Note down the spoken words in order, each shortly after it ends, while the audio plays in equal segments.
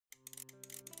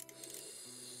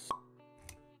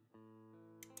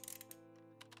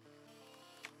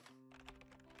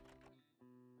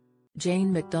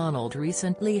Jane McDonald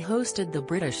recently hosted the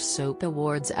British Soap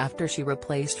Awards after she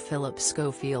replaced Philip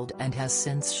Schofield and has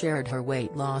since shared her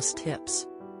weight loss tips.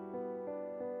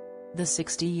 The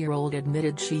 60-year-old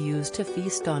admitted she used to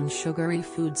feast on sugary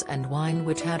foods and wine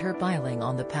which had her piling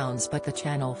on the pounds, but the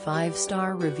Channel 5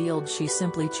 star revealed she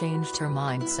simply changed her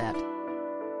mindset.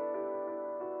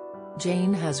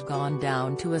 Jane has gone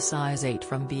down to a size 8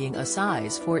 from being a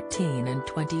size 14 in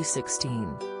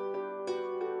 2016.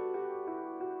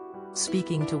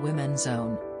 Speaking to Women's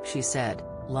Own, she said,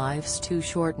 "Life's too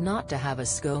short not to have a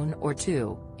scone or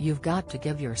two, you've got to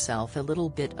give yourself a little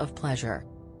bit of pleasure."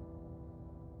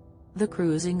 The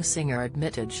cruising singer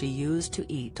admitted she used to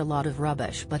eat a lot of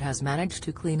rubbish but has managed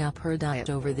to clean up her diet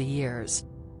over the years.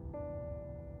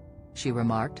 She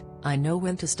remarked, "I know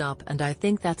when to stop, and I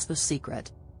think that's the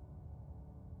secret.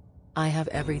 I have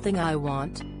everything I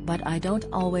want, but I don't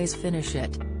always finish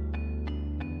it.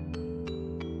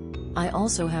 I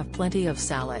also have plenty of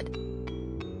salad."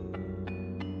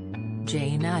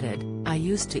 Jane added, "I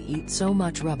used to eat so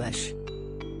much rubbish.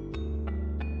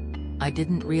 I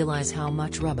didn't realize how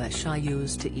much rubbish I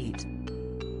used to eat."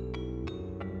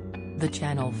 The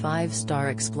Channel 5 star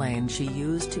explained she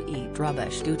used to eat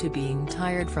rubbish due to being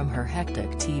tired from her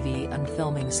hectic TV and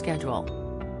filming schedule.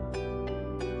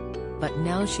 But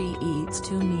now she eats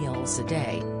 2 meals a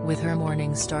day, with her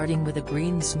morning starting with a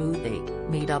green smoothie,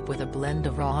 made up with a blend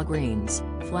of raw greens,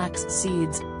 flax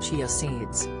seeds, chia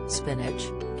seeds,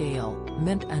 spinach, kale,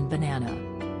 mint and banana.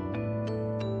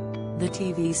 The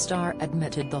TV star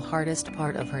admitted the hardest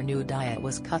part of her new diet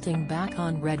was cutting back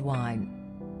on red wine.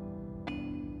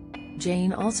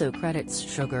 Jane also credits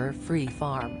Sugar Free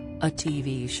Farm, a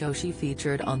TV show she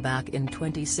featured on back in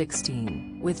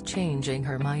 2016, with changing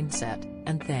her mindset,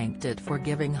 and thanked it for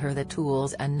giving her the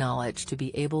tools and knowledge to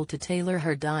be able to tailor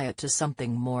her diet to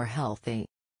something more healthy.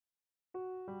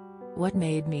 "What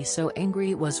made me so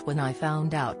angry was when I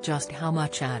found out just how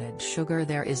much added sugar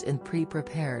there is in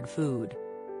pre-prepared food.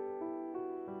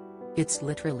 It's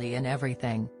literally in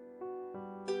everything.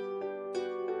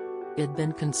 I'd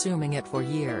been consuming it for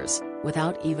years,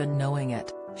 without even knowing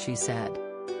it," she said.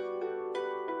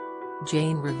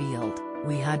 Jane revealed,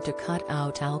 "We had to cut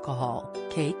out alcohol,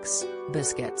 cakes,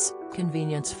 biscuits,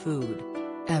 convenience food.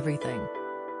 Everything.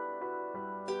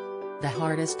 The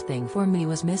hardest thing for me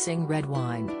was missing red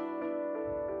wine.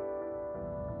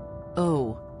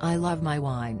 Oh, I love my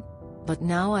wine. But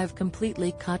now I've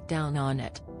completely cut down on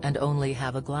it, and only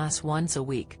have a glass once a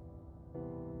week.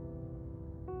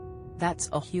 That's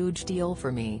a huge deal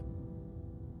for me."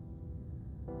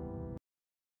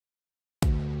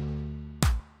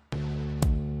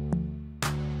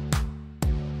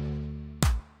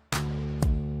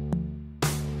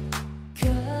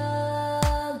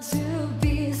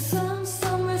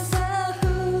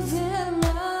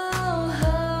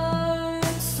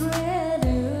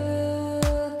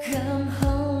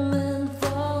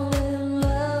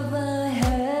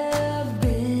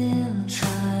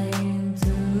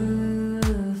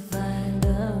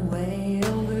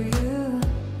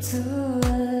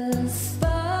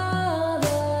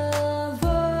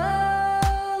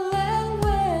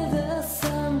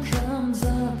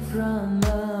 From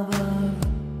above,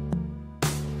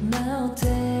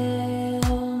 melted.